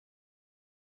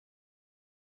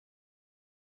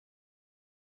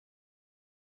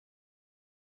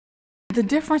The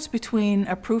difference between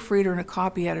a proofreader and a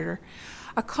copy editor.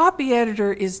 A copy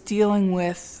editor is dealing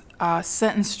with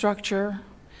sentence structure,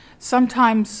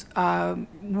 sometimes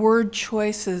word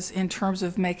choices in terms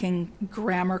of making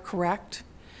grammar correct.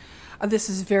 This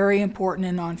is very important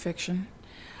in nonfiction.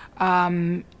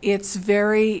 It's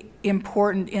very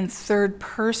important in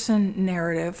third-person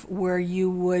narrative where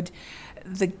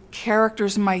the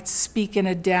characters might speak in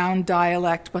a down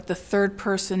dialect, but the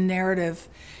third-person narrative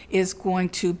is going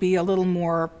to be a little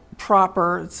more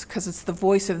proper because it's the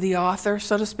voice of the author,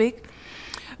 so to speak.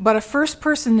 But a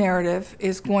first-person narrative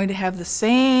is going to have the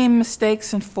same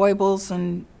mistakes and foibles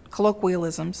and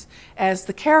colloquialisms as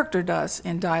the character does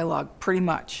in dialogue, pretty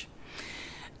much.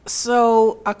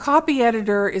 So a copy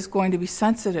editor is going to be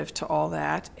sensitive to all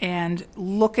that and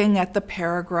looking at the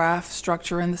paragraph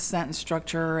structure and the sentence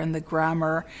structure and the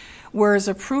grammar, whereas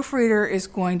a proofreader is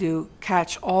going to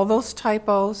catch all those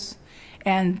typos,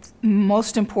 and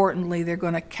most importantly, they're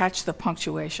going to catch the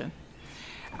punctuation.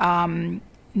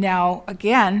 Now,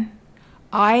 again,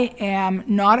 I am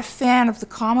not a fan of the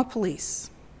comma police,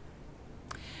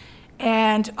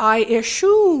 and I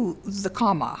eschew the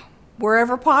comma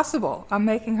wherever possible. I'm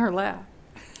making her laugh.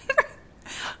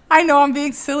 I know I'm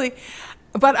being silly,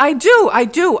 but I do.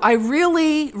 I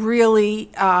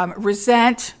really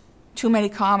resent too many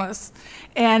commas.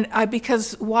 And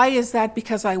because, why is that?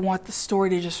 Because I want the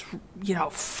story to just,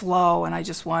 flow, and I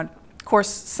just want, of course,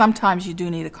 sometimes you do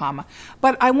need a comma.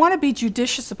 But I want to be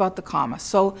judicious about the comma.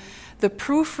 So the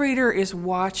proofreader is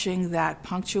watching that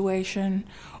punctuation,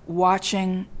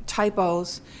 watching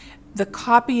typos. The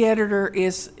copy editor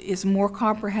is more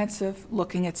comprehensive,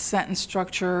 looking at sentence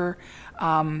structure,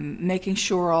 making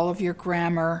sure all of your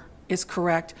grammar is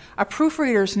correct. A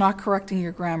proofreader is not correcting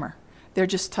your grammar. They're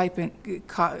just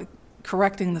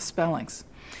correcting the spellings.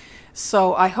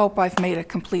 So I hope I've made a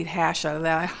complete hash out of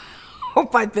that. I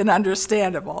hope I've been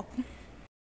understandable.